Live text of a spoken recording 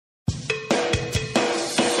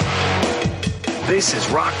This is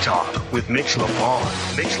Rock Talk with Mitch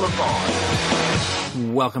LaFon. Mitch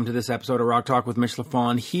LaFon. Welcome to this episode of Rock Talk with Mitch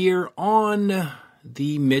LaFon here on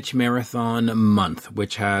the Mitch Marathon month,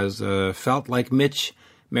 which has felt like Mitch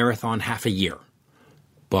Marathon half a year.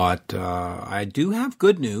 But I do have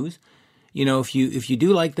good news. You know, if you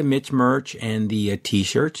do like the Mitch merch and the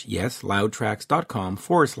t-shirts, yes,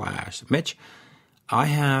 loudtracks.com/Mitch, I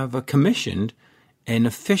have commissioned an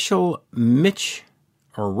official Mitch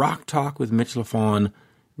or Rock Talk with Mitch LaFon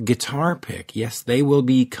guitar pick. Yes, they will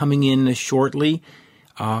be coming in shortly.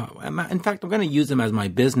 In fact, I'm going to use them as my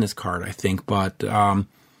business card, I think. But,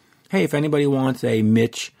 hey, if anybody wants a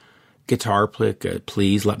Mitch guitar pick,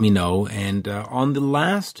 please let me know. And on the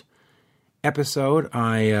last episode,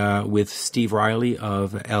 with Steve Riley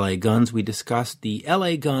of LA Guns, we discussed the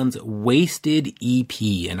LA Guns Wasted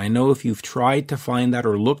EP. And I know if you've tried to find that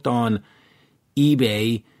or looked on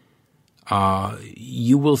eBay,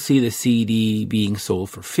 you will see the CD being sold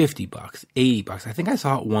for $50, $80. I think I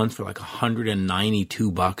saw it once for like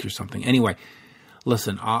 $192 or something. Anyway,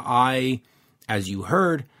 listen, I, as you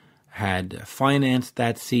heard, had financed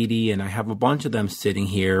that CD, and I have a bunch of them sitting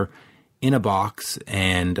here in a box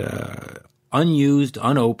and unused,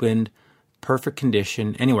 unopened, perfect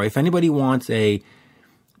condition. Anyway, if anybody wants a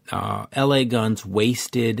LA Guns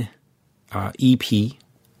Wasted EP,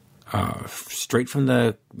 straight from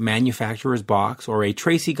the manufacturer's box, or a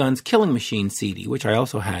Tracy Guns Killing Machine CD, which I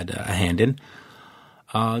also had a hand in,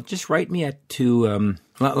 just write me at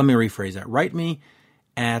let me rephrase that. Write me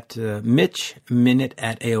at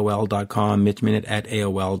mitchminute@aol.com,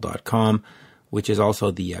 mitchminute@aol.com, which is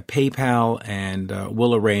also the PayPal, and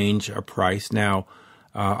we'll arrange a price. Now,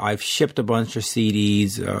 I've shipped a bunch of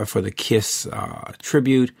CDs for the Kiss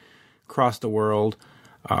tribute across the world.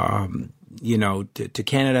 To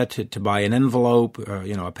Canada to buy an envelope,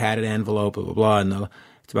 a padded envelope, blah, blah, blah. And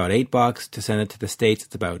it's about $8. To send it to the States,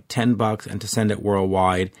 it's about $10. And to send it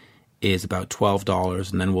worldwide is about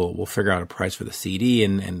 $12. And then we'll figure out a price for the CD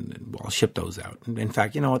and I'll ship those out. In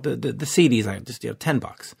fact, you know what? The CDs are just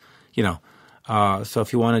 $10, So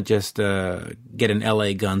if you want to just get an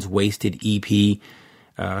LA Guns Wasted EP,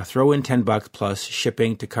 throw in $10 plus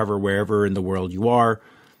shipping to cover wherever in the world you are.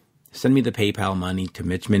 Send me the PayPal money to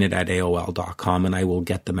mitchminute@aol.com, and I will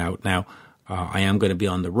get them out. Now, I am going to be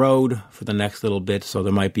on the road for the next little bit, so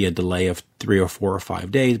there might be a delay of 3 or 4 or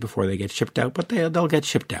 5 days before they get shipped out, but they'll get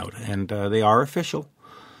shipped out, and they are official.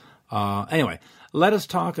 Anyway, let us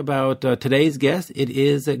talk about today's guest. It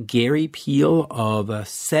is Gary Peel of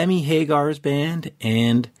Sammy Hagar's band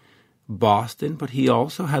and Boston, but he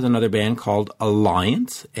also has another band called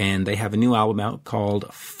Alliance, and they have a new album out called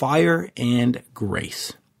Fire and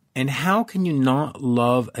Grace. And how can you not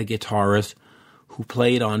love a guitarist who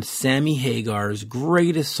played on Sammy Hagar's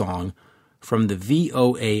greatest song from the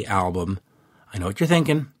VOA album? I know what you're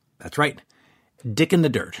thinking. That's right. Dick in the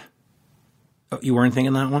Dirt. Oh, you weren't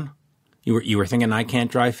thinking that one? You were thinking I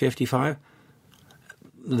Can't Drive 55?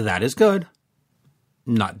 That is good.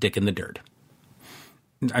 Not Dick in the Dirt.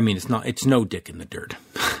 I mean, it's no Dick in the Dirt.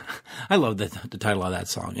 I love the title of that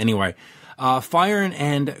song. Anyway, Fire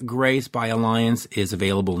and Grace by Alliance is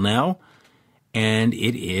available now, and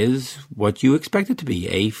it is what you expect it to be,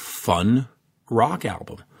 a fun rock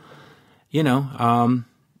album. Listen,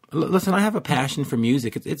 I have a passion for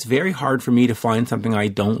music. It's very hard for me to find something I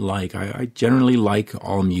don't like. I generally like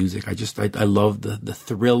all music. I love the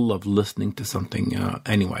thrill of listening to something.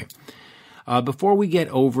 Anyway, before we get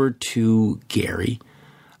over to Gary,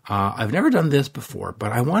 I've never done this before,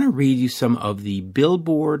 but I want to read you some of the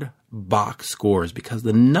Billboard box scores, because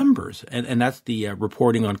the numbers, and that's the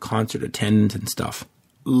reporting on concert attendance and stuff.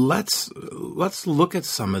 Let's look at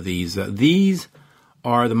some of these. These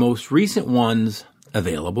are the most recent ones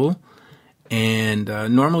available, and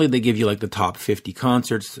normally they give you like the top 50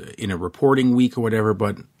 concerts in a reporting week or whatever,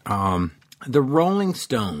 but the Rolling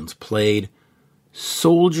Stones played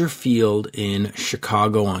Soldier Field in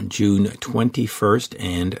Chicago on June 21st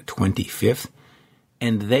and 25th,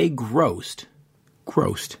 and they grossed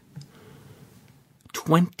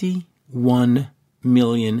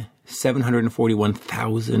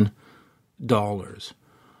 $21,741,000.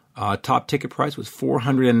 Top ticket price was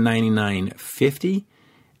 $499.50,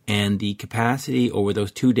 and the capacity over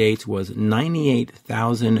those 2 dates was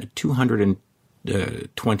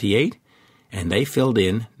 98,228, and they filled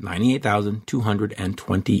in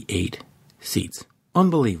 98,228 seats.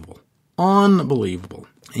 Unbelievable.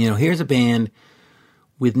 Here's a band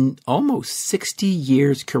with almost 60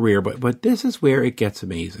 years career, but this is where it gets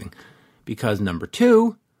amazing. Because number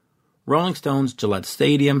 2, Rolling Stones, Gillette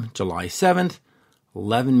Stadium, July 7th,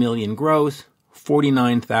 11 million gross,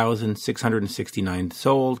 49,669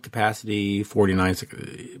 sold, capacity 49,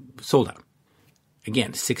 sold out.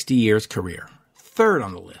 Again, 60 years career. Third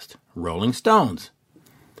on the list, Rolling Stones.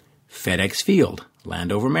 FedEx Field,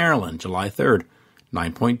 Landover, Maryland, July 3rd,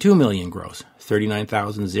 9.2 million gross,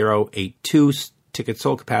 39,082 tickets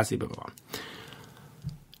sold, capacity, blah, blah, blah.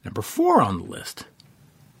 Number 4 on the list,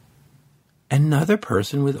 another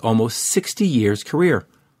person with almost 60 years career.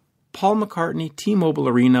 Paul McCartney, T-Mobile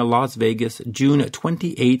Arena, Las Vegas, June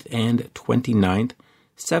 28th and 29th,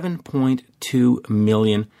 7.2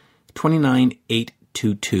 million,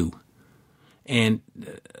 29,822. And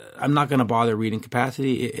I'm not going to bother reading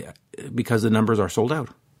capacity because the numbers are sold out.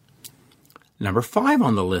 Number 5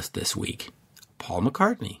 on the list this week, Paul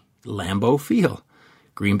McCartney, Lambeau Field,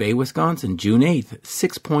 Green Bay, Wisconsin, June 8th,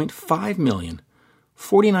 6.5 million,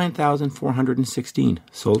 49,416,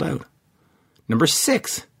 sold out. Number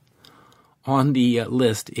 6 on the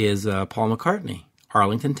list is Paul McCartney,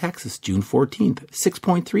 Arlington, Texas, June 14th,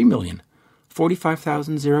 6.3 million,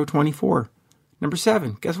 45,024. Number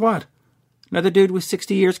 7, guess what? Another dude with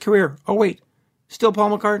 60 years career. Oh, wait, still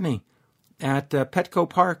Paul McCartney at Petco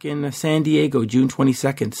Park in San Diego, June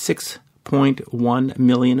 22nd, 6.1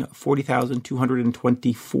 million,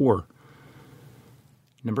 40,224.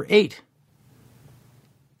 Number 8,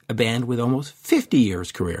 a band with almost 50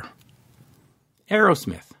 years career.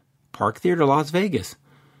 Aerosmith, Park Theater, Las Vegas,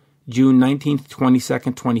 June 19th,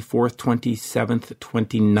 22nd, 24th, 27th,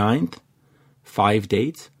 29th. 5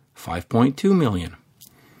 dates, 5.2 million.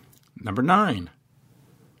 Number 9,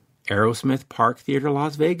 Aerosmith, Park Theater,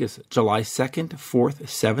 Las Vegas, July 2nd, 4th,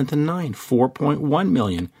 7th, and 9th, 4.1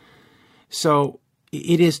 million. So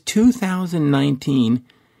it is 2019,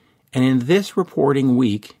 and in this reporting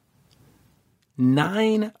week,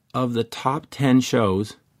 9 of the top 10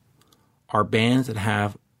 shows are bands that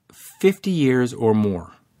have 50 years or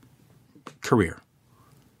more career.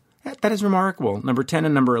 That is remarkable. Number 10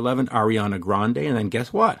 and number 11, Ariana Grande. And then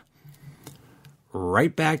guess what?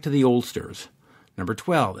 Right back to the oldsters. Number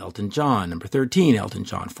 12, Elton John. Number 13, Elton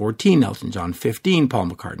John. 14, Elton John. 15, Paul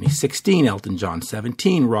McCartney. 16, Elton John.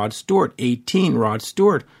 17, Rod Stewart. 18, Rod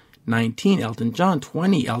Stewart. 19, Elton John.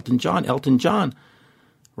 20, Elton John. Elton John.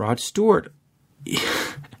 Rod Stewart.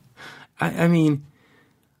 I mean,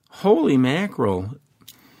 holy mackerel.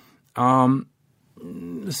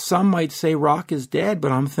 Some might say rock is dead,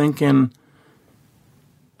 but I'm thinking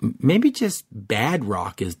maybe just bad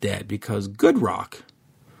rock is dead, because good rock,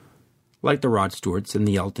 like the Rod Stewarts and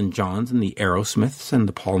the Elton Johns and the Aerosmiths and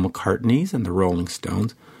the Paul McCartneys and the Rolling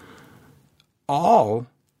Stones, all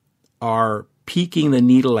are peaking the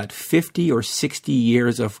needle at 50 or 60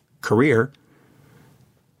 years of career,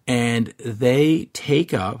 and they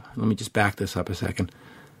take up, let me just back this up a second,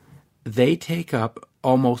 they take up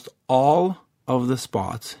almost all of the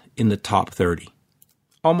spots in the top 30.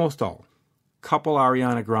 Almost all. Couple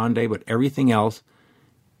Ariana Grande, but everything else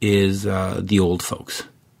is the old folks.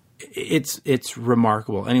 It's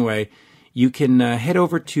remarkable. Anyway, you can head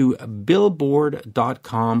over to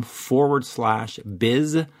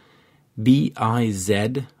billboard.com/biz,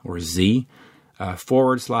 B-I-Z or Z,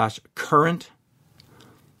 /current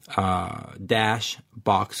dash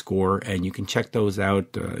box score, and you can check those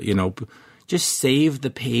out. Just save the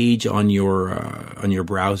page on your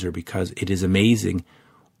browser, because it is amazing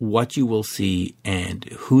what you will see and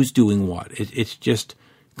who's doing what. It's just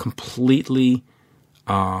completely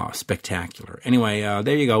spectacular. Anyway,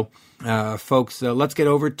 there you go, folks. Let's get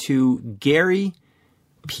over to Gary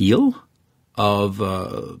Peel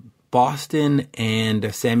of Boston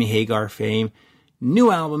and Sammy Hagar fame.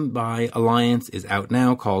 New album by Alliance is out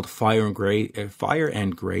now, called Fire and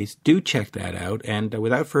Grace. Do check that out. And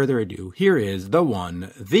without further ado, here is the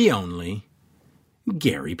one, the only,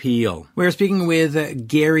 Gary Peel. We're speaking with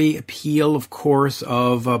Gary Peel, of course,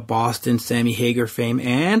 of Boston, Sammy Hagar fame,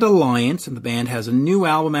 and Alliance. And the band has a new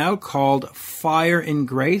album out called Fire and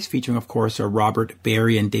Grace, featuring, of course, Robert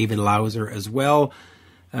Barry and David Lauser as well.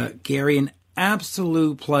 Gary, an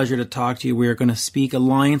absolute pleasure to talk to you. We're going to speak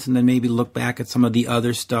Alliance and then maybe look back at some of the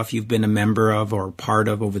other stuff you've been a member of or part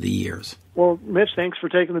of over the years. Well, Mitch, thanks for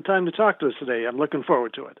taking the time to talk to us today. I'm looking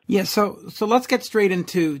forward to it. Yeah, so let's get straight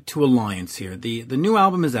into Alliance here. The new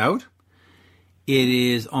album is out. It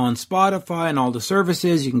is on Spotify and all the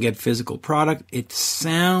services. You can get physical product. It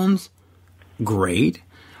sounds great.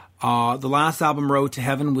 The last album, Road to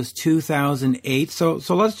Heaven, was 2008. So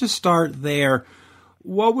let's just start there.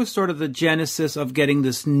 What was sort of the genesis of getting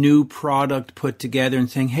this new product put together and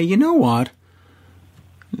saying, hey, you know what?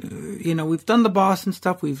 We've done the Boston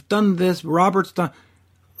stuff. We've done this. Robert's done.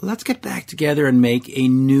 Let's get back together and make a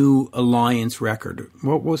new Alliance record.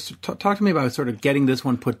 Talk to me about sort of getting this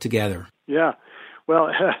one put together. Yeah. Well,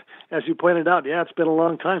 as you pointed out, yeah, it's been a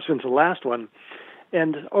long time since the last one.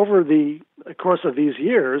 And over the course of these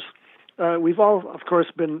years, we've all, of course,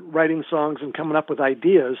 been writing songs and coming up with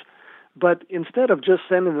ideas. But instead of just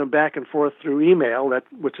sending them back and forth through email,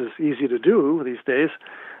 which is easy to do these days,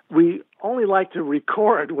 we only like to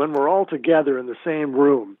record when we're all together in the same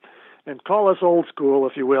room. And call us old school,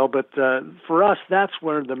 if you will, but for us, that's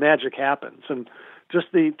where the magic happens. And just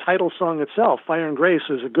the title song itself, Fire and Grace,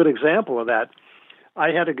 is a good example of that.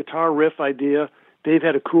 I had a guitar riff idea. Dave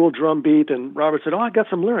had a cool drum beat, and Robert said, I got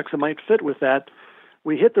some lyrics that might fit with that.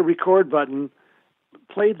 We hit the record button,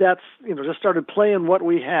 played that, just started playing what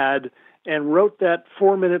we had, and wrote that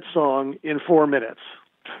 4-minute song in 4 minutes.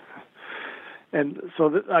 And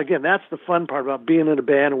so, again, that's the fun part about being in a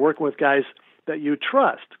band and working with guys that you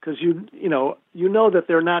trust, because you know that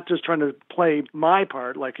they're not just trying to play my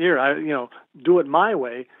part, like, here, do it my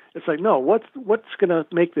way. It's like, no, what's going to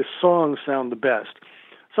make this song sound the best?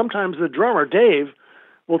 Sometimes the drummer, Dave,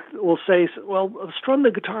 will say, well, strum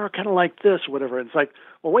the guitar kind of like this, or whatever. And it's like,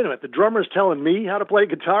 well, wait a minute, the drummer's telling me how to play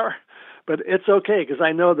guitar? But it's okay, because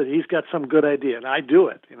I know that he's got some good idea, and I do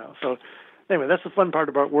it, So anyway, that's the fun part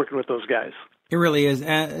about working with those guys. It really is.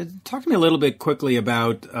 Talk to me a little bit quickly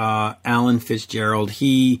about Alan Fitzgerald.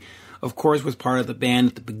 He, of course, was part of the band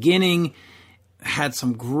at the beginning, had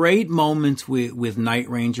some great moments with Night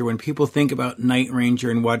Ranger. When people think about Night Ranger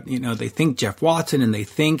and what, they think Jeff Watson and they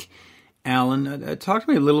think Alan. Talk to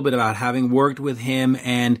me a little bit about having worked with him,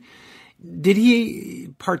 and did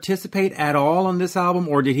he participate at all on this album,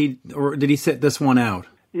 or did he sit this one out?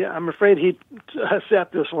 Yeah, I'm afraid he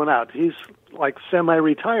sat this one out. He's like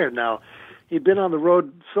semi-retired now. He'd been on the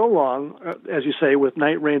road so long, as you say, with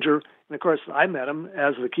Night Ranger. And, of course, I met him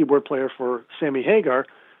as the keyboard player for Sammy Hagar.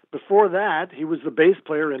 Before that, he was the bass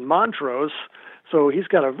player in Montrose, so he's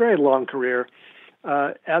got a very long career.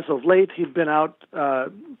 As of late, he'd been out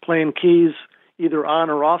playing keys either on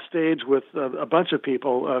or off stage with a bunch of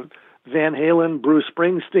people, Van Halen, Bruce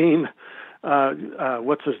Springsteen,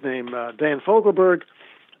 what's his name, Dan Fogelberg.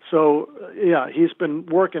 So, yeah, he's been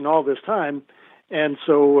working all this time. And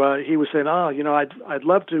so he was saying, I'd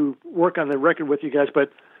love to work on the record with you guys,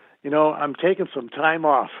 but, I'm taking some time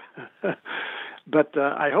off. But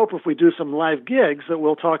I hope if we do some live gigs that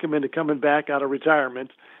we'll talk him into coming back out of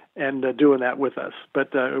retirement and doing that with us. But,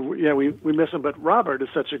 we miss him. But Robert is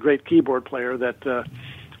such a great keyboard player that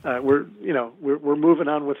we're moving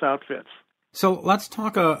on without Fitz. So let's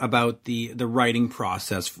talk about the writing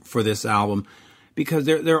process for this album. Because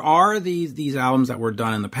there are these albums that were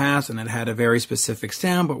done in the past and it had a very specific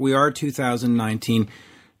sound, but we are 2019.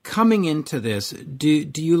 Coming into this, do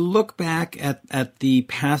you look back at the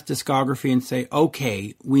past discography and say,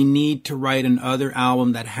 okay, we need to write another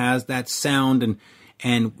album that has that sound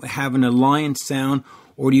and have an alliance sound?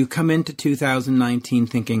 Or do you come into 2019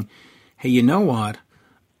 thinking, hey, you know what?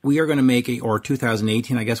 We are going to make or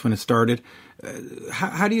 2018, I guess, when it started.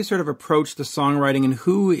 How do you sort of approach the songwriting, and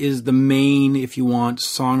who is the main, if you want,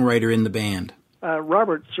 songwriter in the band?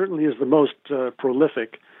 Robert certainly is the most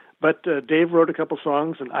prolific, but Dave wrote a couple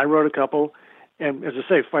songs, and I wrote a couple. And as I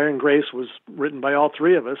say, Fire and Grace was written by all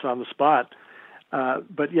three of us on the spot.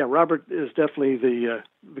 But yeah, Robert is definitely the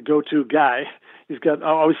go-to guy. He's got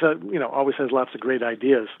always has lots of great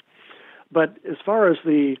ideas. But as far as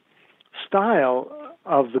the style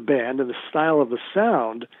of the band and the style of the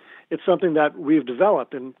sound, it's something that we've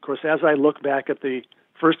developed. And, of course, as I look back at the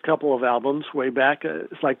first couple of albums way back,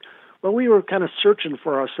 it's like, well, we were kind of searching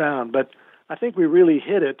for our sound, but I think we really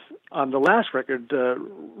hit it on the last record,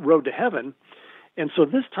 Road to Heaven. And so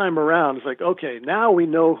this time around, it's like, okay, now we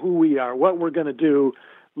know who we are, what we're going to do.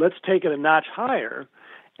 Let's take it a notch higher.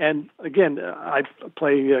 And, again, I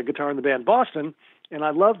play guitar in the band Boston, and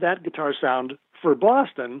I love that guitar sound for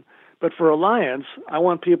Boston. But for Alliance, I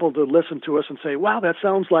want people to listen to us and say, wow, that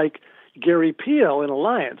sounds like Gary Peel in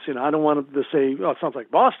Alliance. I don't want them to say, oh, it sounds like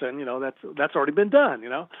Boston. That's already been done,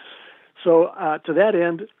 So to that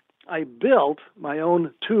end, I built my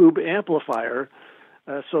own tube amplifier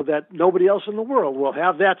so that nobody else in the world will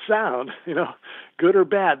have that sound, good or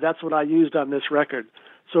bad. That's what I used on this record.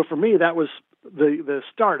 So for me, that was the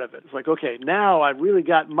start of it. It's like, okay, now I've really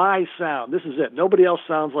got my sound. This is it. Nobody else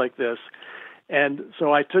sounds like this. And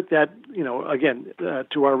so I took that, again,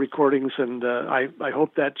 to our recordings, and I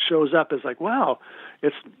hope that shows up as like, wow,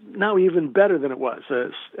 it's now even better than it was.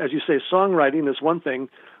 As you say, songwriting is one thing,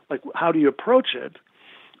 like how do you approach it?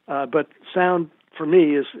 But sound, for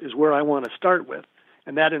me, is where I want to start with.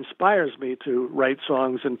 And that inspires me to write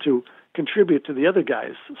songs and to contribute to the other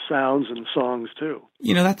guys' sounds and songs, too.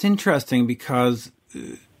 That's interesting because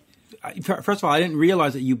first of all, I didn't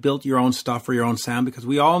realize that you built your own stuff for your own sound, because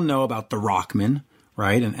we all know about the Rockman,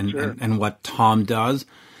 right? And what Tom does.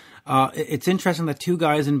 It's interesting that two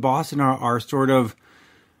guys in Boston are sort of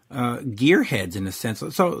gearheads in a sense.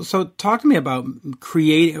 So talk to me about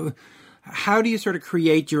creating. How do you sort of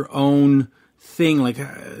create your own thing? Like,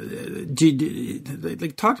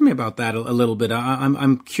 talk to me about that a little bit.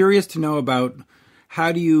 I'm curious to know about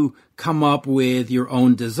how do you come up with your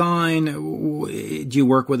own design? Do you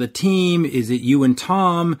work with a team? Is it you and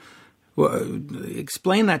Tom?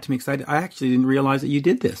 Explain that to me, because I actually didn't realize that you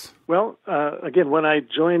did this. Well, again, when I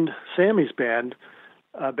joined Sammy's band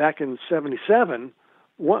back in '77,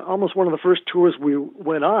 almost one of the first tours we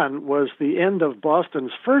went on was the end of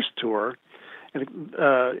Boston's first tour,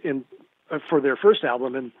 and for their first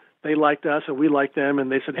album, and they liked us and we liked them,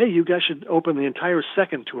 and they said, "Hey, you guys should open the entire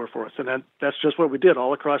second tour for us." And that's just what we did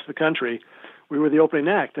all across the country. We were the opening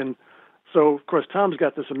act, and so of course Tom's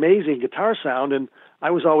got this amazing guitar sound, and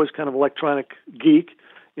I was always kind of electronic geek.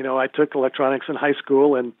 You know, I took electronics in high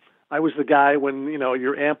school, and I was the guy when, you know,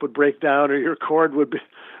 your amp would break down or your cord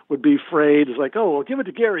would be frayed. It's like, oh, well, give it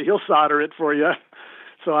to Gary, he'll solder it for you.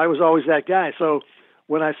 So I was always that guy. So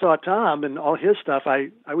when I saw Tom and all his stuff, I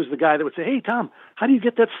was the guy that would say, "Hey, Tom, how do you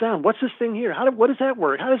get that sound? What's this thing here? What does that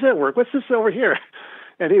work? How does that work? What's this over here?"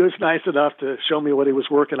 And he was nice enough to show me what he was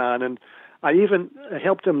working on. And I even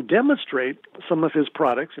helped him demonstrate some of his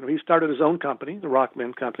products. You know, he started his own company, the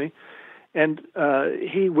Rockman Company, and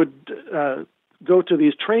he would go to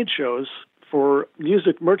these trade shows for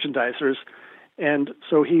music merchandisers, and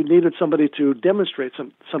so he needed somebody to demonstrate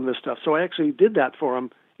some of this stuff. So I actually did that for him,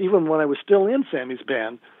 even when I was still in Sammy's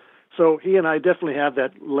band. So he and I definitely have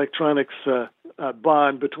that electronics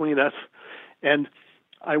bond between us. And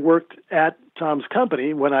I worked at Tom's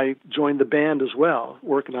company when I joined the band as well,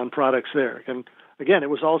 working on products there. And again, it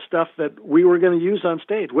was all stuff that we were going to use on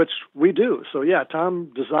stage, which we do. So yeah,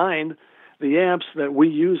 Tom designed the amps that we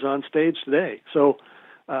use on stage today. So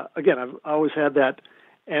again, I've always had that.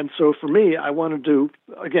 And so for me, I wanted to,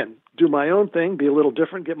 again, do my own thing, be a little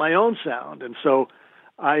different, get my own sound. And so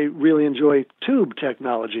I really enjoy tube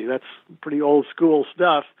technology. That's pretty old school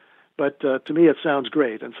stuff, but to me it sounds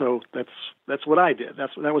great. And so that's what I did. That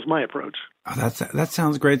was my approach. Oh, that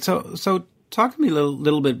sounds great. So talk to me a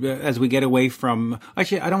little bit as we get away from.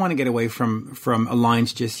 Actually, I don't want to get away from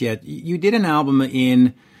Alliance just yet. You did an album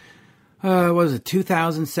in. What was it,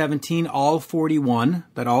 2017, All 41,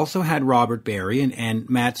 that also had Robert Berry and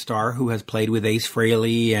Matt Starr, who has played with Ace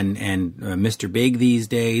Frehley and Mr. Big these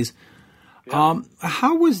days. Yeah.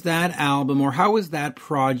 How was that album, or how was that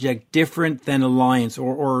project different than Alliance?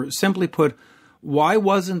 Or simply put, why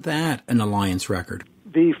wasn't that an Alliance record?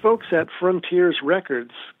 The folks at Frontiers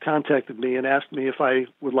Records contacted me and asked me if I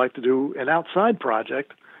would like to do an outside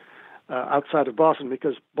project outside of Boston,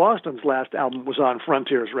 because Boston's last album was on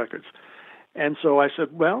Frontiers Records. And so I said,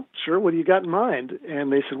 well, sure, what do you got in mind?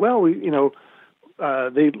 And they said, well,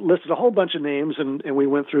 they listed a whole bunch of names, and we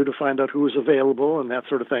went through to find out who was available and that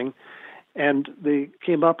sort of thing. And they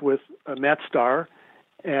came up with Matt Starr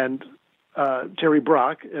and Terry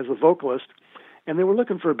Brock as a vocalist, and they were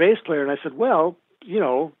looking for a bass player. And I said, well,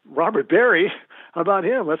 Robert Berry, how about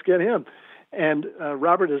him? Let's get him. And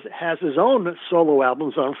Robert has his own solo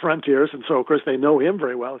albums on Frontiers, and so, of course, they know him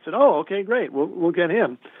very well. I said, oh, okay, great, we'll get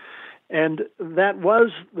him. And that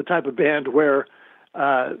was the type of band where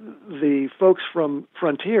the folks from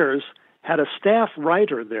Frontiers had a staff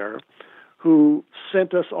writer there who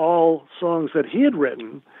sent us all songs that he had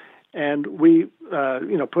written, and we,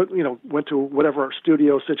 went to whatever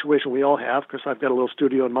studio situation we all have, because I've got a little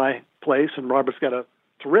studio in my place, and Robert's got a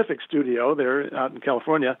terrific studio there out in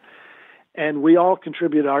California, and we all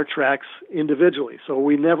contributed our tracks individually. So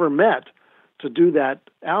we never met to do that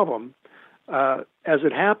album. As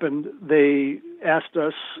it happened, they asked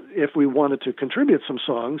us if we wanted to contribute some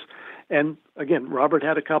songs. And again, Robert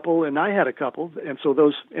had a couple and I had a couple, and so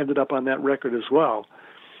those ended up on that record as well.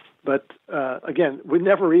 But again, we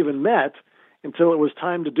never even met until it was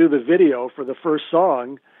time to do the video for the first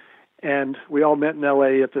song, and we all met in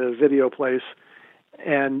L.A. at the video place.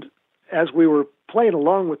 And as we were playing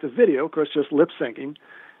along with the video, of course, just lip syncing,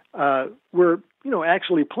 we're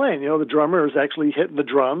actually playing. The drummer is actually hitting the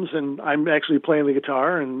drums, and I'm actually playing the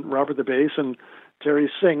guitar, and Robert the bass, and Terry's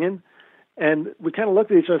singing. And we kind of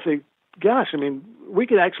looked at each other and say, gosh, we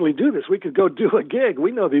could actually do this. We could go do a gig.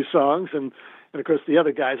 We know these songs, and of course the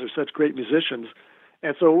other guys are such great musicians.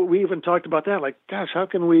 And so we even talked about that, like, gosh, how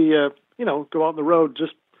can we, go out on the road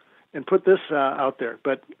just and put this out there?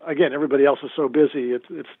 But again, everybody else is so busy,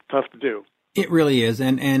 it's tough to do. It really is,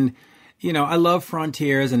 and You know, I love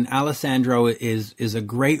Frontiers, and Alessandro is a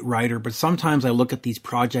great writer, but sometimes I look at these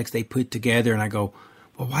projects they put together and I go,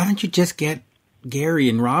 well, why don't you just get Gary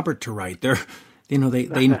and Robert to write? They're, you know,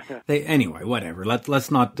 they anyway, whatever.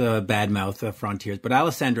 Let's not badmouth Frontiers, but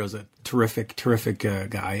Alessandro's a terrific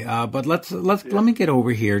guy. But let me get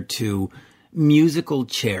over here to Musical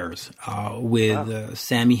Chairs with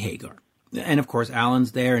Sammy Hagar. And of course,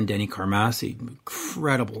 Alan's there, and Denny Carmassi,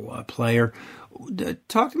 incredible player.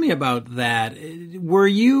 Talk to me about that. Were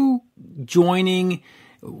you joining?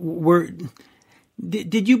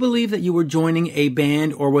 Did you believe that you were joining a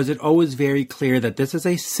band, or was it always very clear that this is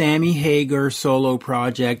a Sammy Hagar solo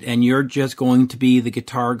project, and you're just going to be the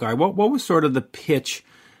guitar guy? What was sort of the pitch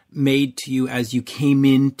made to you as you came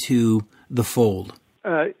into the fold?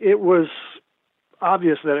 It was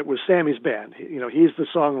obvious that it was Sammy's band. You know, he's the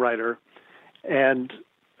songwriter. And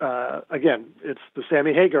again, it's the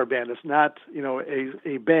Sammy Hagar Band. It's not, you know,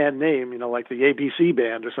 a band name, you know, like the ABC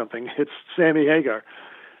Band or something. It's Sammy Hagar.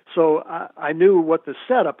 So I knew what the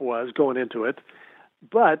setup was going into it.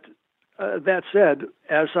 But that said,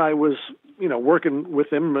 as I was, you know, working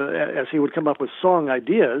with him, as he would come up with song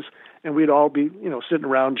ideas, and we'd all be, you know, sitting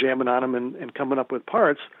around jamming on them and coming up with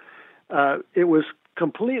parts, it was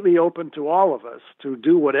completely open to all of us to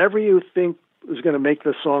do whatever you think is going to make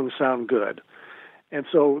the song sound good. And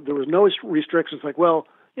so there was no restrictions like, well,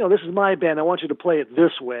 you know, this is my band. I want you to play it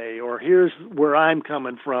this way, or here's where I'm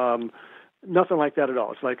coming from. Nothing like that at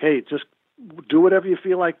all. It's like, hey, just do whatever you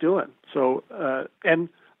feel like doing. So, and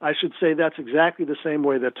I should say that's exactly the same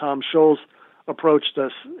way that Tom Scholz approached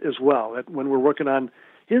us as well. That when we're working on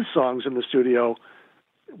his songs in the studio,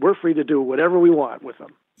 we're free to do whatever we want with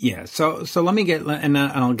them. Yeah, so let me get, and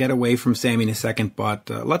I'll get away from Sammy in a second, but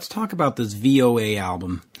let's talk about this VOA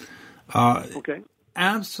album. Okay.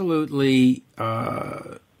 Absolutely,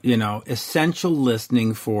 you know, essential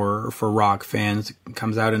listening for rock fans. It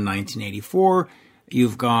comes out in 1984.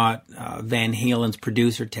 You've got Van Halen's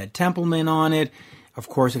producer Ted Templeman on it. Of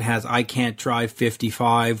course, it has I Can't Drive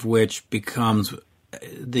 55, which becomes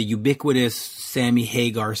the ubiquitous Sammy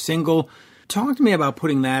Hagar single. Talk to me about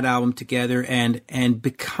putting that album together and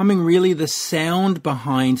becoming really the sound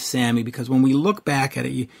behind Sammy, because when we look back at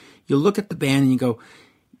it, you look at the band and you go,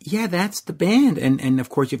 yeah, that's the band. And of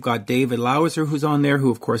course, you've got David Lauser, who's on there, who,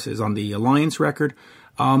 of course, is on the Alliance record.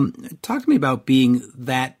 Talk to me about being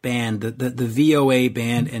that band, the VOA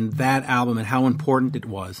band, and that album, and how important it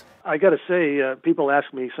was. I got to say, people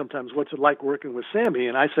ask me sometimes, what's it like working with Sammy?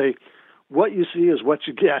 And I say, what you see is what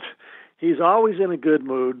you get. He's always in a good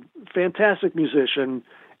mood, fantastic musician,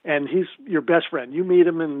 and he's your best friend. You meet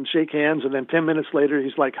him and shake hands, and then 10 minutes later,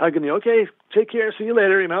 he's like hugging you. Okay, take care, see you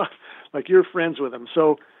later, you know, like you're friends with him.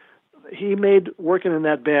 So he made working in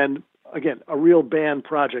that band, again, a real band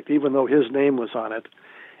project, even though his name was on it.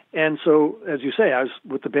 And so, as you say, I was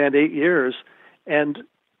with the band 8 years, and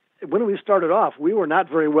when we started off, we were not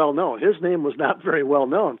very well known. His name was not very well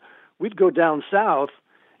known. We'd go down south,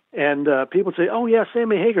 and people would say, oh, yeah,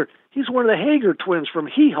 Sammy Hagar. He's one of the Hagar twins from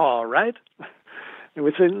Hee Haw, right? And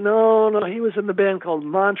we'd say, no, he was in the band called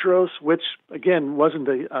Montrose, which, again, wasn't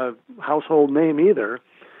a household name either.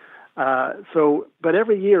 But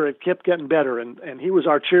every year it kept getting better, and he was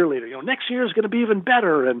our cheerleader. You know, next year is going to be even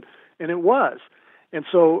better, and it was. And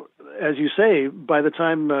so, as you say, by the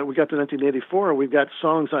time we got to 1984, we've got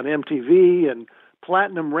songs on MTV and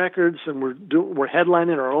Platinum Records, and we're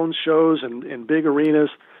headlining our own shows in big arenas.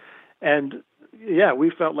 And, yeah, we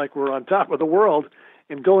felt like we're on top of the world.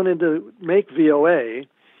 And going into make VOA,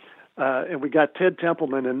 and we got Ted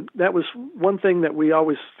Templeman, and that was one thing that we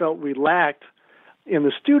always felt we lacked in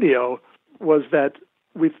the studio, was that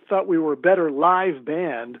we thought we were a better live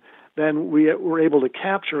band than we were able to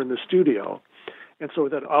capture in the studio. And so we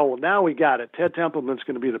thought, oh, well, now we got it. Ted Templeman's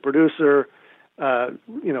going to be the producer.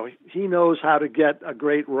 You know, he knows how to get a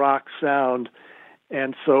great rock sound.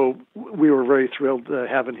 And so we were very thrilled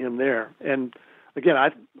having him there. And again,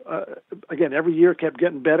 every year kept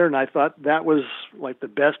getting better, and I thought that was like the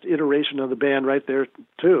best iteration of the band right there,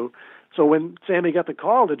 too. So when Sammy got the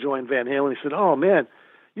call to join Van Halen, he said, oh, man,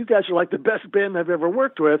 you guys are like the best band I've ever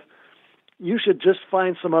worked with. You should just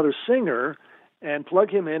find some other singer and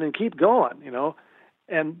plug him in and keep going, you know.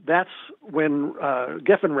 And that's when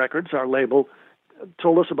Geffen Records, our label,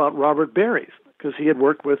 told us about Robert Barry, because he had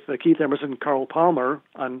worked with Keith Emerson and Carl Palmer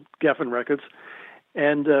on Geffen Records.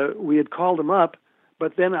 And we had called him up,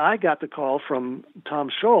 but then I got the call from Tom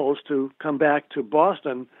Scholz to come back to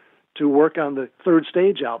Boston to work on the Third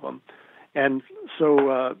Stage album. And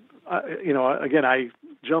so, again, I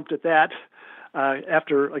jumped at that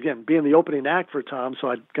after, again, being the opening act for Tom. So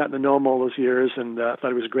I'd gotten to know him all those years and thought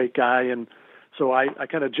he was a great guy. And So I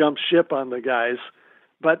kind of jumped ship on the guys.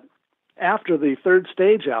 But after the Third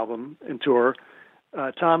Stage album and tour,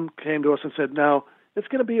 Tom came to us and said, now, it's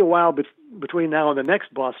going to be a while between now and the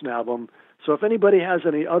next Boston album. So if anybody has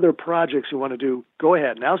any other projects you want to do, go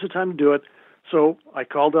ahead. Now's the time to do it. So I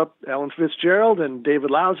called up Alan Fitzgerald and David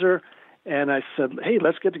Lauser, and I said, hey,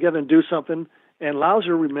 let's get together and do something. And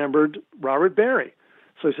Lauser remembered Robert Barry.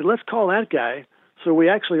 So he said, let's call that guy. So we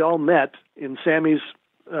actually all met in Sammy's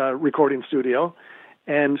recording studio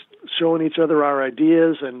and showing each other our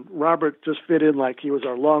ideas. And Robert just fit in like he was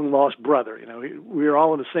our long-lost brother. You know, we were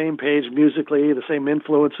all on the same page musically, the same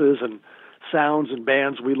influences and sounds and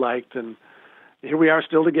bands we liked. And here we are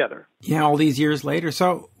still together. Yeah, all these years later.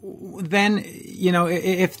 So then, you know,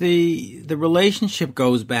 if the relationship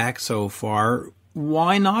goes back so far,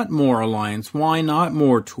 why not more alliance? Why not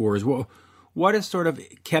more tours? What has sort of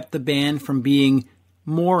kept the band from being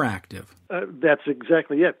more active? That's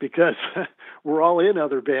exactly it, because we're all in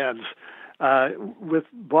other bands. With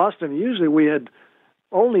Boston, usually we had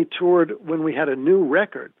only toured when we had a new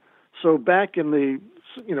record. So back in the,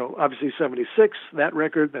 you know, obviously 76, that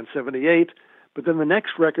record, then 78, but then the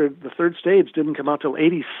next record, the Third Stage, didn't come out till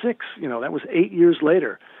 86. You know, that was 8 years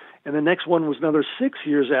later. And the next one was another 6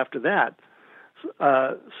 years after that.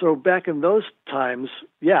 So back in those times,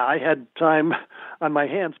 yeah, I had time on my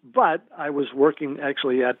hands, but I was working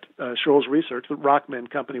actually at Scholl's Research, the Rockman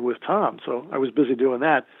company with Tom, so I was busy doing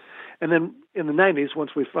that. And then in the 90s,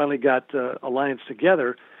 once we finally got Alliance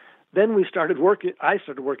together, then I started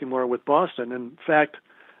working more with Boston. In fact,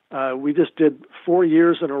 we just did 4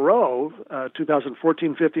 years in a row,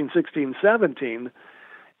 2014, 15, 16, 17,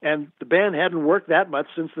 and the band hadn't worked that much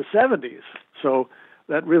since the 70s. So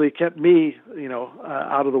that really kept me, you know,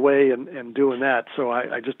 out of the way and doing that. So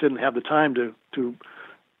I just didn't have the time to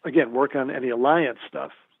again, work on any Alliance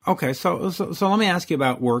stuff. Okay, so let me ask you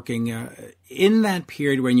about working. In that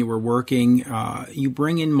period when you were working, you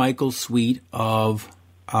bring in Michael Sweet of,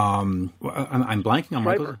 I'm blanking on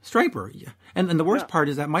Michael. Stryper. Yeah. And the worst part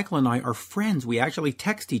is that Michael and I are friends. We actually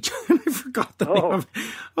text each other. I forgot the name of it.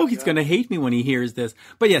 Oh, he's going to hate me when he hears this.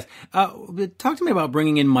 But yes, talk to me about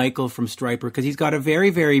bringing in Michael from Stryper, because he's got a very,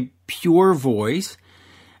 very pure voice.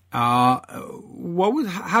 How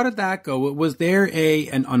did that go? Was there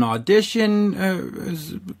an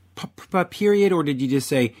audition period, or did you just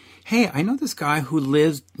say, hey, I know this guy who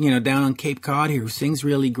lives, you know, down on Cape Cod here who sings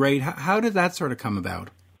really great? How did that sort of come about?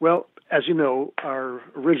 Well, as you know, our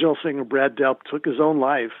original singer, Brad Delp, took his own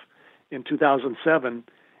life in 2007.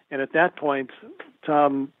 And at that point,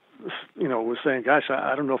 Tom, you know, was saying, gosh,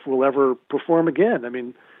 I don't know if we'll ever perform again. I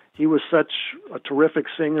mean, he was such a terrific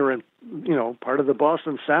singer and, you know, part of the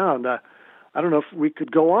Boston sound. I don't know if we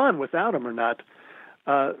could go on without him or not.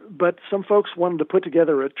 But some folks wanted to put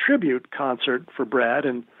together a tribute concert for Brad.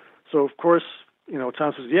 And so, of course, you know,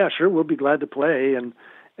 Tom says, yeah, sure, we'll be glad to play.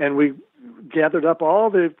 And we gathered up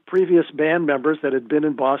all the previous band members that had been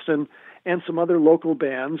in Boston and some other local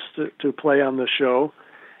bands to play on the show.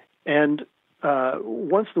 And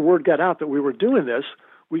once the word got out that we were doing this,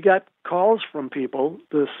 we got calls from people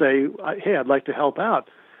to say, hey, I'd like to help out.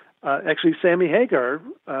 Actually, Sammy Hagar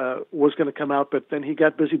was going to come out, but then he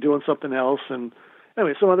got busy doing something else. And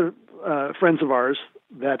anyway, some other friends of ours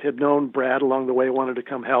that had known Brad along the way wanted to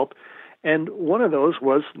come help. And one of those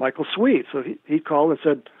was Michael Sweet. So he called and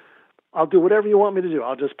said, I'll do whatever you want me to do.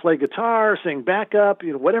 I'll just play guitar, sing backup,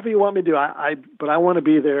 you know, whatever you want me to do. But I want to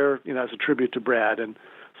be there, you know, as a tribute to Brad. And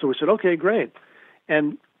so we said, okay, great.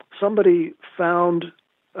 And somebody found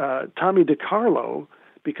Tommy DiCarlo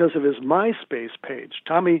because of his MySpace page.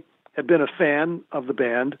 Tommy had been a fan of the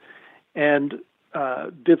band and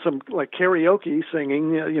did some like karaoke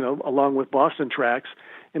singing, you know, along with Boston tracks,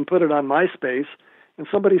 and put it on MySpace. And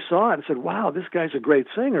somebody saw it and said, wow, this guy's a great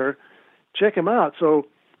singer. Check him out. So,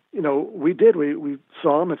 you know, we did. We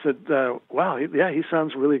saw him and said, wow, he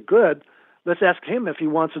sounds really good. Let's ask him if he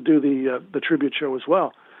wants to do the tribute show as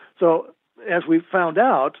well. So as we found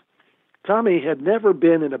out, Tommy had never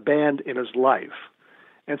been in a band in his life.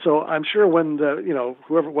 And so I'm sure when,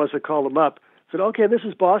 whoever it was that called him up said, okay, this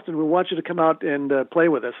is Boston. We want you to come out and play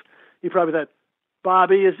with us. He probably thought,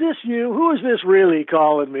 Bobby, is this you? Who is this really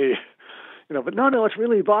calling me? You know, but no, it's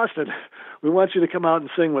really Boston. We want you to come out and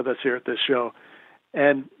sing with us here at this show.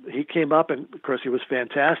 And he came up, and of course he was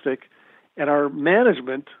fantastic. And our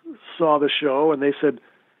management saw the show, and they said,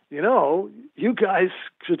 you know, you guys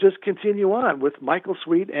should just continue on with Michael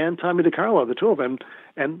Sweet and Tommy DiCarlo, the two of them.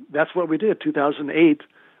 And that's what we did. 2008,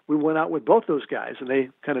 we went out with both those guys, and they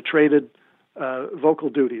kind of traded vocal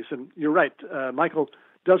duties. And you're right, Michael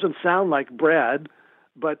doesn't sound like Brad,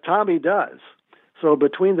 but Tommy does. So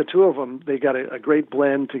between the two of them, they got a great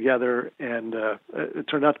blend together, and it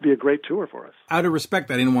turned out to be a great tour for us. Out of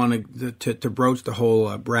respect, I didn't want to broach the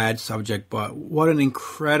whole Brad subject, but what an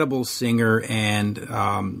incredible singer, and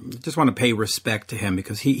just want to pay respect to him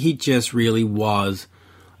because he just really was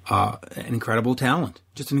an incredible talent,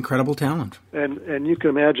 just an incredible talent. And you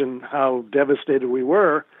can imagine how devastated we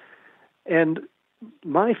were. And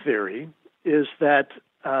my theory is that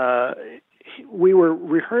we were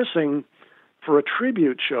rehearsing for a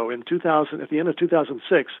tribute show in 2000, at the end of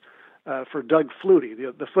 2006, for Doug Flutie,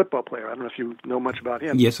 the football player. I don't know if you know much about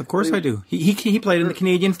him. Yes, of course I do. He played in the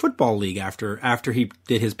Canadian Football League after he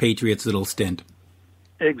did his Patriots little stint.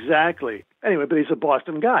 Exactly. Anyway, but he's a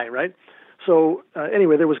Boston guy, right? So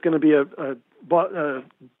anyway, there was going to be a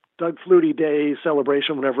Doug Flutie Day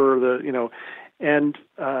celebration, whatever and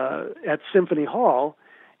at Symphony Hall.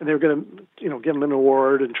 And they were going to, give him an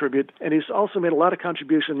award and tribute. And he's also made a lot of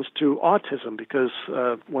contributions to autism because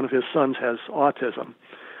one of his sons has autism.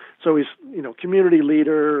 So he's, community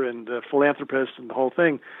leader and philanthropist and the whole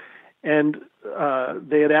thing. And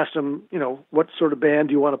they had asked him, what sort of band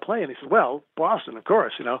do you want to play? And he said, well, Boston, of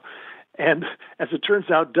course, And as it turns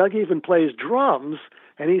out, Doug even plays drums,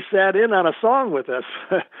 and he sat in on a song with us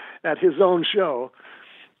at his own show.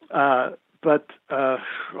 But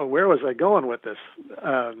where was I going with this?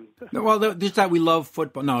 Well, just that we love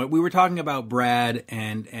football. No, we were talking about Brad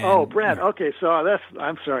and oh, Brad. Yeah. Okay, so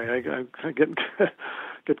I'm sorry, I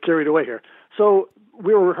get carried away here. So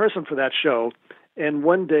we were rehearsing for that show, and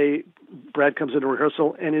one day Brad comes into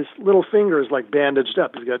rehearsal, and his little finger is like bandaged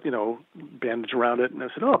up. He's got bandage around it, and I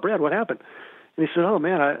said, "Oh, Brad, what happened?" And he said, "Oh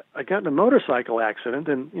man, I got in a motorcycle accident,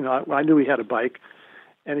 and I knew he had a bike."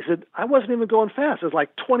 And he said, I wasn't even going fast. It was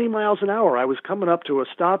like 20 miles an hour. I was coming up to a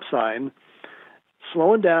stop sign,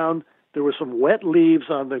 slowing down. There were some wet leaves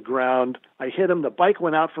on the ground. I hit him. The bike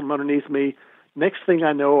went out from underneath me. Next thing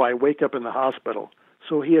I know, I wake up in the hospital.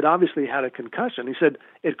 So he had obviously had a concussion. He said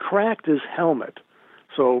it cracked his helmet.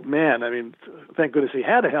 So, man, thank goodness he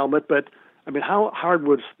had a helmet, but, how hard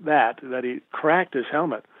was that he cracked his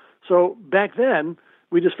helmet? So back then,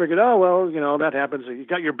 we just figured, oh, well, that happens. You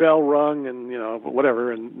got your bell rung and,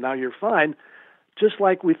 whatever, and now you're fine. Just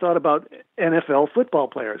like we thought about NFL football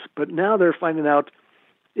players. But now they're finding out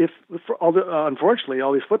unfortunately,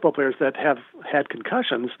 all these football players that have had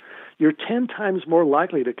concussions, you're 10 times more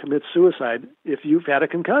likely to commit suicide if you've had a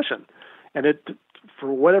concussion. And it, for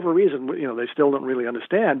whatever reason, they still don't really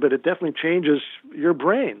understand, but it definitely changes your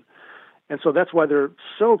brain. And so that's why they're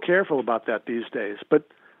so careful about that these days. But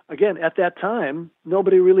again, at that time,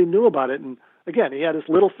 nobody really knew about it. And again, he had his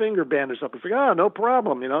little finger bandaged up. We figured, no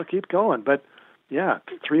problem, keep going. But yeah,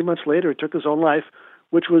 3 months later, he took his own life,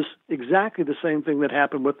 which was exactly the same thing that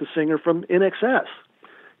happened with the singer from INXS.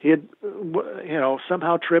 He had,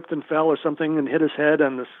 somehow tripped and fell or something and hit his head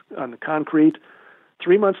on the concrete.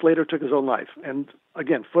 3 months later, took his own life. And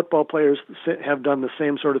again, football players have done the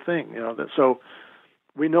same sort of thing. So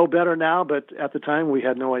we know better now, but at the time, we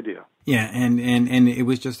had no idea. Yeah, and it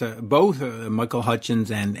was just both Michael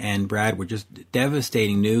Hutchence and Brad were just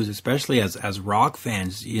devastating news, especially as rock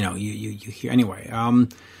fans. You hear anyway.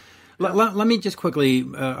 Let me just quickly,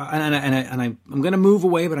 and I'm going to move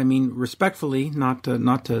away, but I mean respectfully, not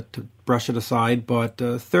to brush it aside. But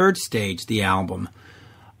Third Stage, the album.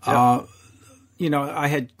 Yep. I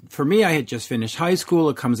had just finished high school.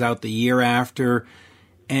 It comes out the year after,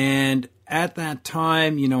 and at that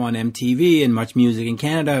time, on MTV and Much Music in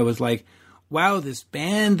Canada, it was like, wow, this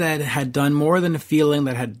band that had done More Than a Feeling,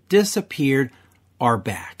 that had disappeared, are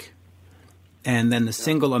back. And then the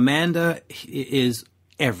single Amanda is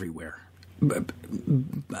everywhere.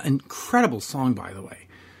 Incredible song, by the way.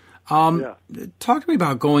 Talk to me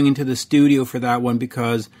about going into the studio for that one,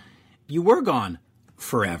 because you were gone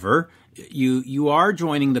forever. You are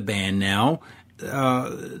joining the band now.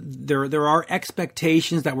 There are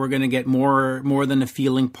expectations that we're going to get more Than a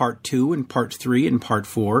Feeling Part 2 and Part 3 and Part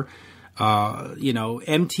 4.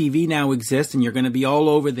 MTV now exists, and you're going to be all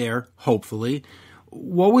over there, hopefully.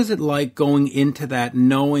 What was it like going into that,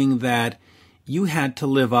 knowing that you had to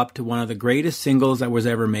live up to one of the greatest singles that was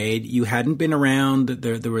ever made? You hadn't been around.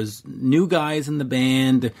 There was new guys in the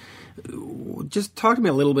band. Just talk to me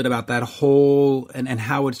a little bit about that whole and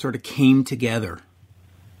how it sort of came together.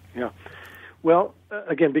 Yeah. Well,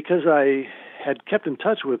 again, because I had kept in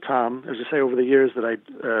touch with Tom, as I say, over the years that I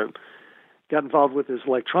got involved with his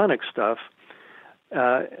electronic stuff,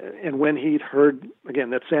 and when he'd heard,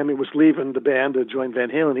 again, that Sammy was leaving the band to join Van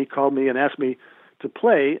Halen, he called me and asked me to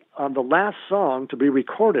play on the last song to be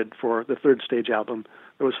recorded for the Third Stage album.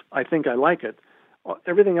 It was I Think I Like It.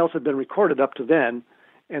 Everything else had been recorded up to then,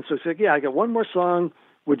 and so he said, yeah, I got one more song.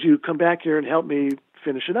 would you come back here and help me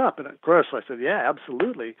finish it up? And of course I said, yeah,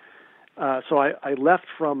 absolutely. So I left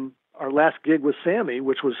from our last gig with Sammy,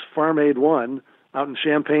 which was Farm Aid 1 out in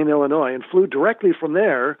Champaign, Illinois, and flew directly from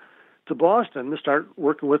there to Boston to start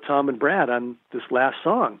working with Tom and Brad on this last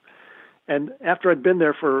song. And after I'd been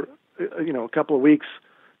there for, a couple of weeks,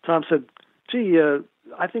 Tom said, gee,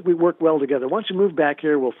 I think we work well together. Why don't you move back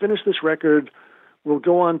here? We'll finish this record. We'll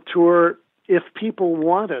go on tour if people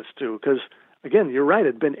want us to. Because, again, you're right.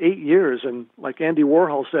 It'd been 8 years. And like Andy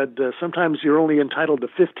Warhol said, sometimes you're only entitled to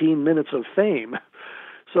 15 minutes of fame.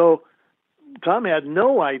 So Tom had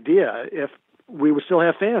no idea if we would still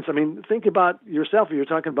have fans. I mean, think about yourself. You're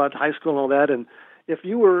talking about high school and all that. And if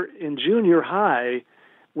you were in junior high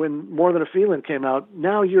when More Than a Feeling came out,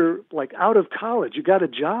 now you're like out of college. You got a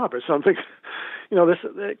job or something.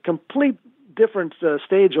 This complete different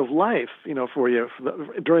stage of life, for you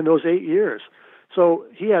during those 8 years. So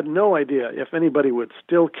he had no idea if anybody would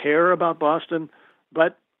still care about Boston.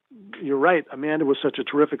 But you're right. Amanda was such a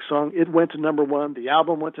terrific song. It went to number one. The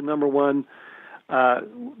album went to number one.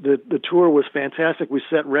 The tour was fantastic. We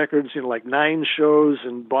set records, like 9 shows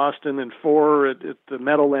in Boston and 4 at the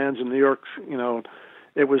Meadowlands in New York.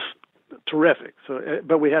 It was terrific. So,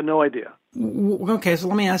 but we had no idea. Okay, so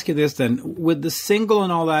let me ask you this then: with the single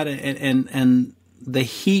and all that, and the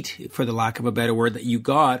heat, for the lack of a better word, that you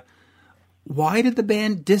got, why did the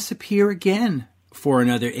band disappear again for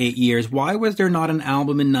another 8 years? Why was there not an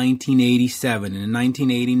album in 1987 and in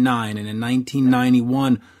 1989 and in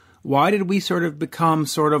 1991? Why did we sort of become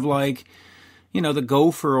sort of like, the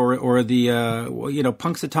Gopher or the,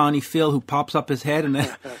 Punxsutawney Phil who pops up his head and,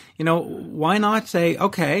 why not say,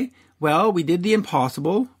 okay, well, we did the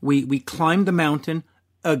impossible. We climbed the mountain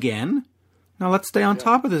again. Now let's stay on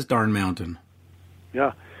top of this darn mountain.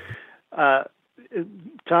 Yeah.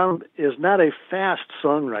 Tom is not a fast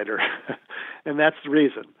songwriter, and that's the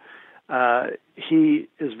reason. He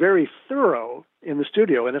is very thorough in the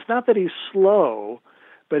studio, and it's not that he's slow,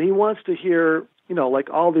 but he wants to hear, like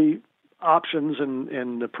all the options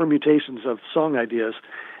and the permutations of song ideas.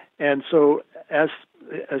 And so as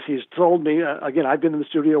he's told me, again, I've been in the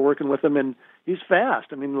studio working with him, and he's fast.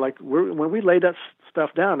 I mean, like when we lay that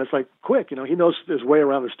stuff down, it's like quick. He knows his way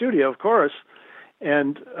around the studio, of course,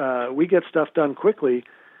 and we get stuff done quickly.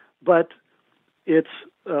 But it's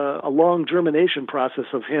a long germination process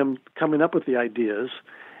of him coming up with the ideas.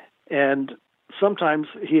 And sometimes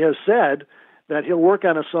he has said that he'll work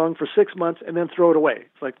on a song for 6 months and then throw it away.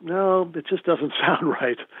 It's like, no, it just doesn't sound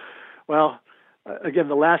right. Well, again,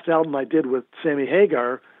 the last album I did with Sammy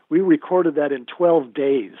Hagar, we recorded that in 12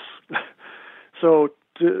 days. So,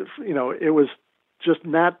 it was just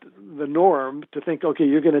not the norm to think, okay,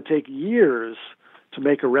 you're going to take years to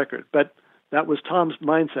make a record. But that was Tom's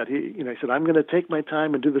mindset. He said, I'm going to take my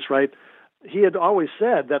time and do this right. He had always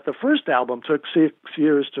said that the first album took 6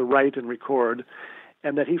 years to write and record,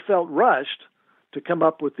 and that he felt rushed to come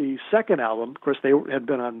up with the second album. Of course, they had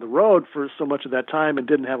been on the road for so much of that time and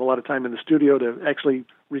didn't have a lot of time in the studio to actually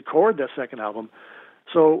record that second album.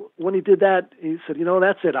 So when he did that, he said,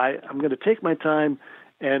 that's it. I'm going to take my time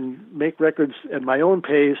and make records at my own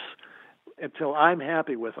pace until I'm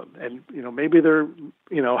happy with them. And, maybe they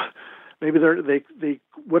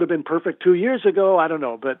would have been perfect 2 years ago. I don't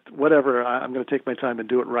know, but whatever. I'm going to take my time and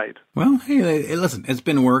do it right. Well, hey, listen, it's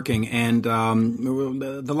been working. And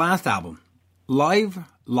the last album, Life,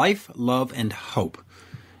 Love, and Hope,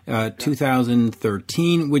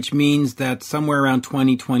 2013, which means that somewhere around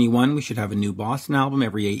 2021, we should have a new Boston album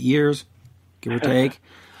every 8 years, give or take.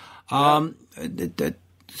 Well,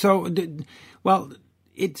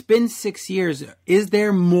 it's been 6 years. Is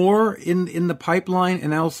there more in the pipeline?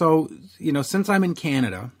 And also, since I'm in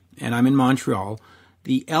Canada and I'm in Montreal,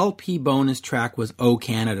 the LP bonus track was O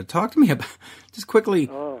Canada. Talk to me about, just quickly,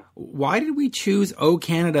 why did we choose O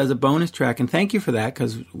Canada as a bonus track? And thank you for that,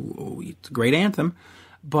 because it's a great anthem.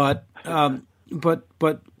 But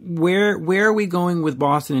where are we going with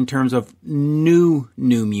Boston in terms of new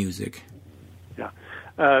music? Yeah,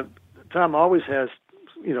 Tom always has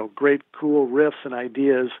great, cool riffs and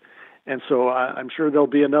ideas, and so I'm sure there'll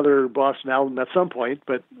be another Boston album at some point.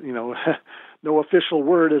 But no official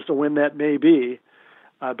word as to when that may be.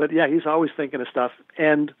 But yeah, he's always thinking of stuff,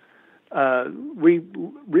 and we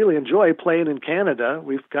really enjoy playing in Canada.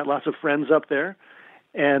 We've got lots of friends up there,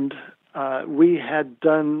 and we had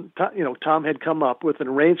done, Tom had come up with an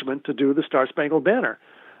arrangement to do the Star Spangled Banner.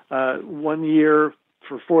 1 year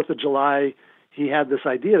for 4th of July, he had this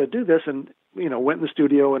idea to do this, and went in the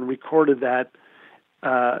studio and recorded that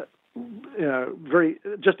very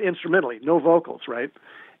just instrumentally, no vocals, right?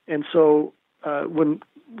 And so when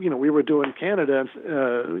we were doing Canada,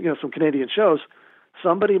 some Canadian shows,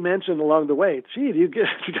 somebody mentioned along the way, gee, do you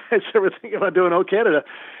guys ever think about doing O Canada?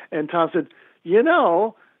 And Tom said,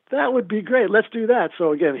 that would be great. Let's do that.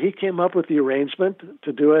 So again, he came up with the arrangement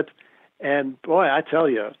to do it. And boy, I tell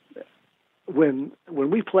you, when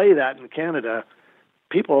we play that in Canada,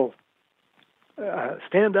 people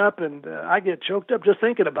stand up, and I get choked up just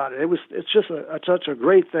thinking about it. It's just such a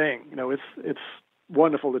great thing. It's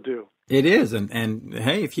wonderful to do. It is, and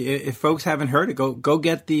hey, if folks haven't heard it, go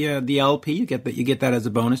get the LP. You get that as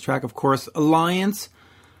a bonus track. Of course, Alliance,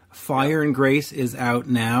 Fire and Grace is out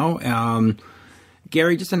now.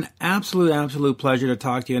 Gary, just an absolute pleasure to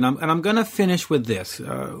talk to you. And I'm going to finish with this.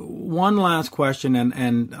 One last question,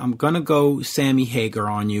 and I'm going to go Sammy Hagar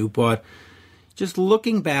on you. But just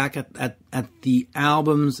looking back at the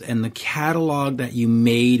albums and the catalog that you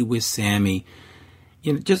made with Sammy,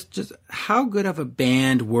 just how good of a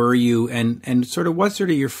band were you, and sort of what's sort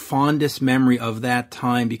of your fondest memory of that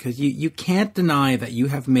time? Because you can't deny that you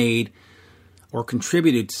have made or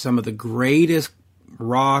contributed to some of the greatest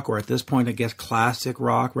rock, or at this point, I guess, classic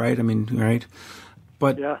rock, right? I mean, right?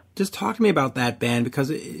 But just talk to me about that band, because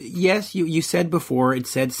yes, you said before, it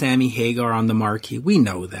said Sammy Hagar on the marquee. We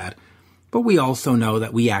know that. But we also know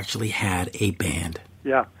that we actually had a band.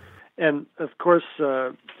 Yeah. And of course,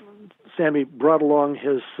 Sammy brought along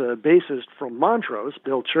his bassist from Montrose,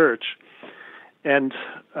 Bill Church. And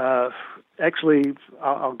actually,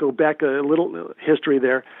 I'll go back a little history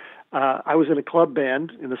there. I was in a club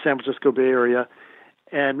band in the San Francisco Bay Area,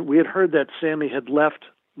 and we had heard that Sammy had left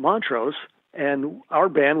Montrose, and our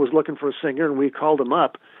band was looking for a singer, and we called him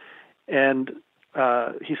up. And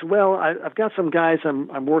he said, well, I've got some guys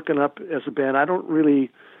I'm working up as a band. I don't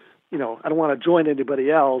really, I don't want to join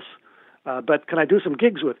anybody else, but can I do some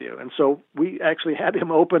gigs with you? And so we actually had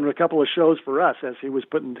him open a couple of shows for us as he was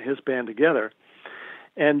putting his band together.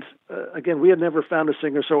 And again, we had never found a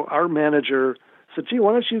singer, so our manager said, gee,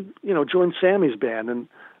 why don't you, join Sammy's band? And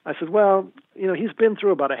I said, well, he's been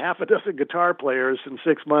through about a half a dozen guitar players in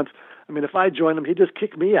 6 months. I mean, if I join him, he'd just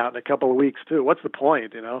kick me out in a couple of weeks, too. What's the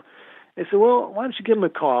point, They said, well, why don't you give him a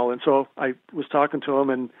call? And so I was talking to him,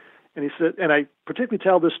 and he said, and I particularly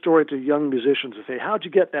tell this story to young musicians and say, how'd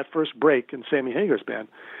you get that first break in Sammy Hagar's band?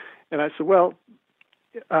 And I said, well,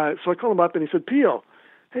 so I called him up, and he said, Peel,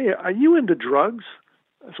 hey, are you into drugs?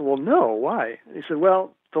 I said, well, no, why? And he said,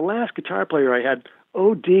 well, the last guitar player I had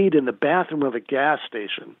OD'd in the bathroom of a gas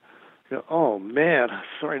station. Oh, man,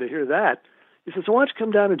 sorry to hear that. He said, so why don't you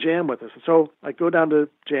come down and jam with us? And so I go down to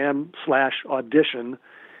jam/audition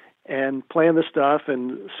and playing the stuff,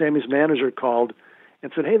 and Sammy's manager called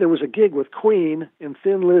and said, hey, there was a gig with Queen and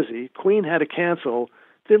Thin Lizzy. Queen had to cancel.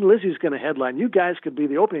 Thin Lizzy's going to headline. You guys could be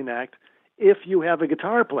the opening act if you have a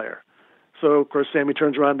guitar player. So, of course, Sammy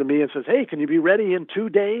turns around to me and says, hey, can you be ready in 2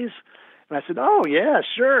 days? And I said, oh, yeah,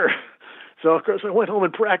 sure. So, of course, I went home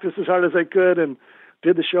and practiced as hard as I could and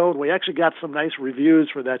did the show. And we actually got some nice reviews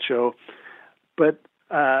for that show. But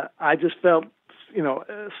I just felt,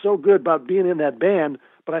 so good about being in that band.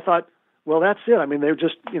 But I thought, well, that's it. I mean, they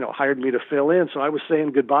just, hired me to fill in. So I was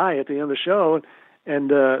saying goodbye at the end of the show.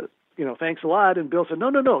 And thanks a lot. And Bill said,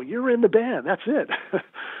 no, you're in the band. That's it.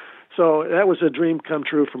 So that was a dream come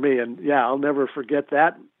true for me. And, yeah, I'll never forget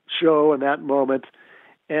that show and that moment.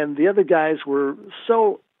 And the other guys were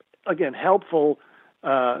so, again, helpful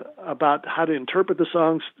about how to interpret the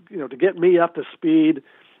songs, to get me up to speed.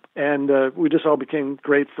 And we just all became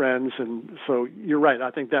great friends. And so you're right.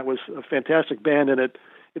 I think that was a fantastic band. And it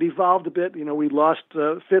evolved a bit. We lost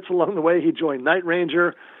Fitz along the way. He joined Night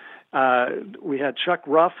Ranger. We had Chuck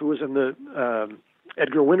Ruff, who was in the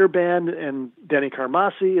Edgar Winter Band, and Denny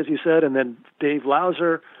Carmassi, as you said, and then Dave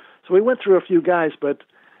Lauser. So we went through a few guys, but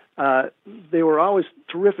they were always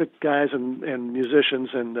terrific guys and musicians.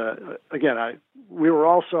 And again, we were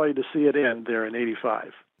all sorry to see it end there in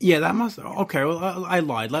 '85. Yeah, that must... Okay, well, I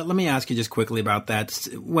lied. Let me ask you just quickly about that.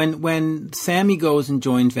 When Sammy goes and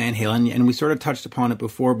joins Van Halen, and we sort of touched upon it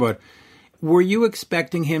before, but were you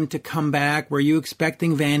expecting him to come back? Were you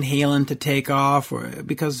expecting Van Halen to take off?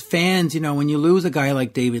 Because fans, when you lose a guy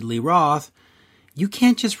like David Lee Roth, you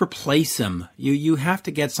can't just replace him. You have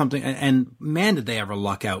to get something... And man, did they ever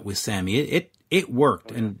luck out with Sammy. It worked.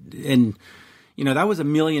 And that was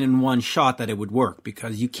 1,000,001 shot that it would work,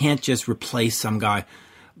 because you can't just replace some guy.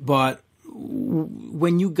 But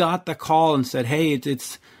when you got the call and said, hey,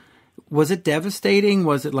 was it devastating?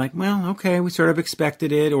 Was it like, well, okay, we sort of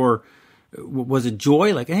expected it? Or was it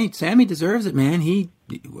joy? Like, hey, Sammy deserves it, man.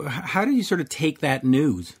 How did you sort of take that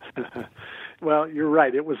news? Well, you're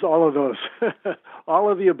right. It was all of those,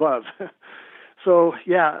 all of the above. So,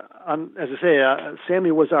 yeah, as I say,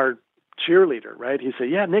 Sammy was our cheerleader, right? He said,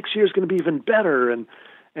 yeah, next year's going to be even better. And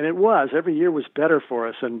And it was. Every year was better for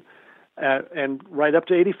us. And right up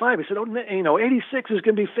to 85, he said, 86 is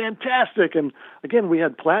going to be fantastic. And again, we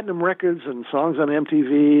had platinum records and songs on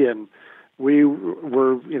MTV, and we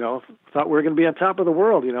were, thought we were going to be on top of the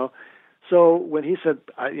world, So when he said,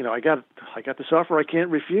 I got this offer I can't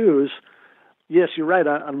refuse. Yes, you're right.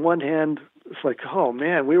 On one hand, it's like, oh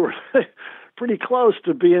man, we were pretty close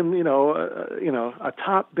to being, a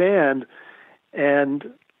top band.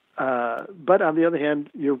 And, but on the other hand,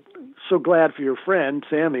 you're so glad for your friend,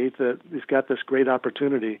 Sammy, that he's got this great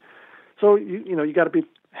opportunity. So, you got to be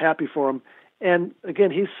happy for him. And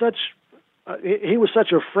again, he was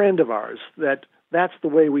such a friend of ours that's the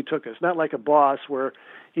way we took it. It's not like a boss where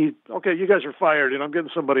okay, you guys are fired and I'm getting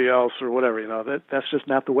somebody else or whatever, that's just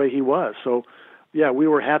not the way he was. So yeah, we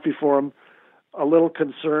were happy for him, a little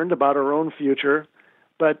concerned about our own future,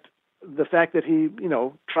 but the fact that he,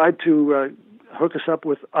 tried to hook us up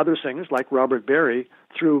with other singers like Robert Berry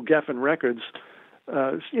through Geffen Records,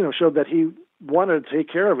 showed that he wanted to take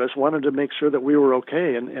care of us, wanted to make sure that we were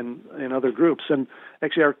okay in other groups. And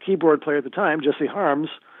actually our keyboard player at the time, Jesse Harms,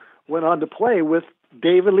 went on to play with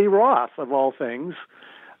David Lee Roth, of all things.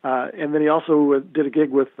 And then he also did a gig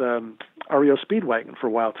with REO Speedwagon for a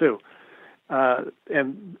while, too.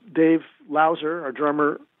 And Dave Lauser, our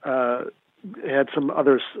drummer, had some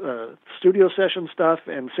other studio session stuff,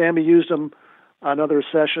 and Sammy used them on other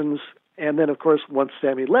sessions. And then, of course, once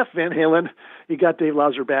Sammy left Van Halen, he got Dave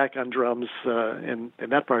Lauser back on drums, and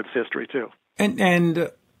that part's history, too. And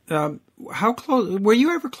how close were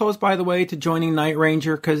you ever close, by the way, to joining Night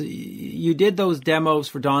Ranger? Because you did those demos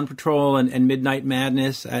for Dawn Patrol and Midnight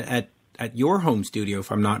Madness at your home studio,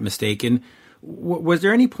 if I'm not mistaken. Was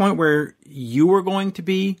there any point where you were going to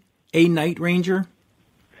be a Night Ranger?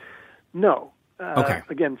 No. Okay.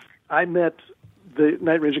 Again, I met the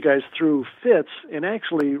Night Ranger guys through Fitz, and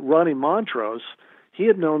actually Ronnie Montrose. He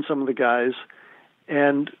had known some of the guys,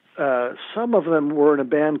 and some of them were in a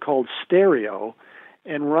band called Stereo.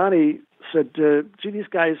 And Ronnie said, gee, these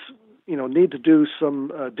guys, need to do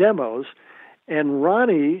some demos. And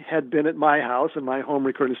Ronnie had been at my house, in my home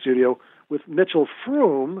recording studio, with Mitchell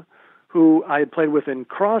Froom, who I had played with in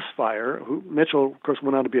Crossfire. Mitchell, of course,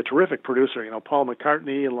 went on to be a terrific producer. Paul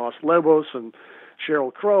McCartney and Los Lobos and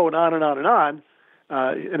Sheryl Crow and on and on and on.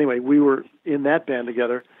 Anyway, we were in that band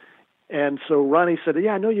together. And so Ronnie said,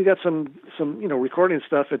 yeah, I know you got some recording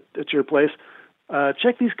stuff at your place.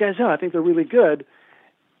 Check these guys out. I think they're really good.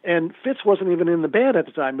 And Fitz wasn't even in the band at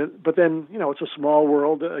the time, but then, it's a small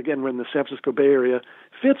world. Again, we're in the San Francisco Bay Area.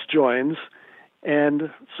 Fitz joins, and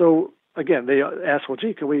so, again, they asked, well,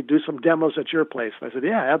 gee, can we do some demos at your place? And I said,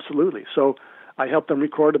 yeah, absolutely. So I helped them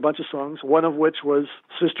record a bunch of songs, one of which was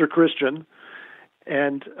Sister Christian,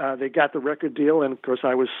 and they got the record deal, and, of course,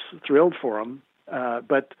 I was thrilled for them.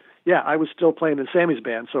 But, yeah, I was still playing in Sammy's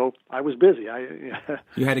band, so I was busy.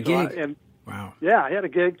 You had a gig? Wow. Yeah, I had a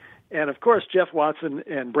gig. And, of course, Jeff Watson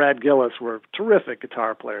and Brad Gillis were terrific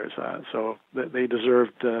guitar players, so they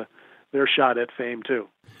deserved their shot at fame, too.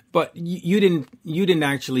 But you didn't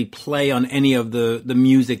actually play on any of the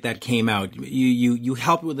music that came out. You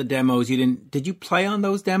helped with the demos. Did you play on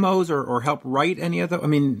those demos or help write any of them? I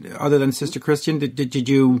mean, other than Sister Christian, did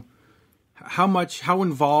you? How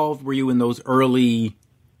involved were you in those early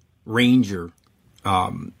Ranger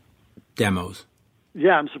demos?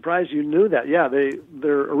 Yeah, I'm surprised you knew that. Yeah,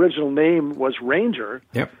 their original name was Ranger.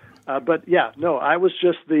 Yep. But yeah, no, I was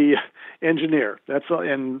just the engineer. That's all.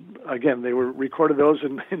 And again, they were recorded those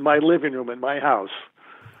in my living room in my house.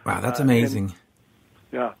 Wow, that's amazing.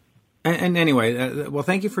 Yeah. And anyway, well,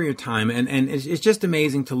 thank you for your time. And it's just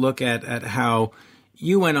amazing to look at how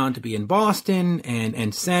you went on to be in Boston,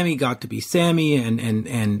 and Sammy got to be Sammy, and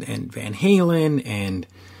Van Halen, and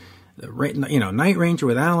Night Ranger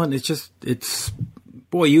with Alan. It's.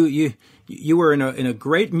 Boy, you were in a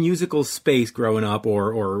great musical space growing up,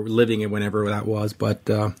 or living it whenever that was. But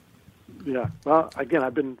yeah, well, again,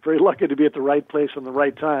 I've been very lucky to be at the right place on the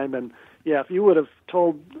right time. And yeah, if you would have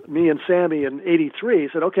told me and Sammy in '83,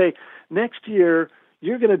 said, okay, next year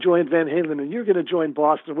you're going to join Van Halen and you're going to join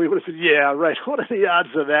Boston, we would have said, yeah, right. What are the odds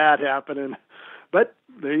of that happening? But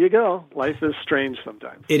there you go. Life is strange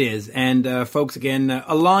sometimes. It is. And folks, again,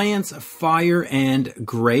 Alliance, Fire and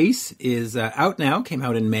Grace is out now, came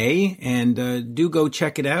out in May. And do go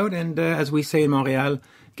check it out. And as we say in Montreal,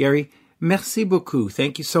 Gary, merci beaucoup.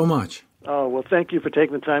 Thank you so much. Oh, well, thank you for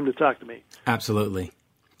taking the time to talk to me. Absolutely.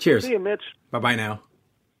 Cheers. See you, Mitch. Bye-bye now.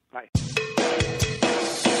 Bye.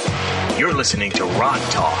 You're listening to Rock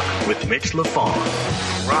Talk with Mitch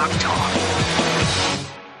LaFon. Rock Talk.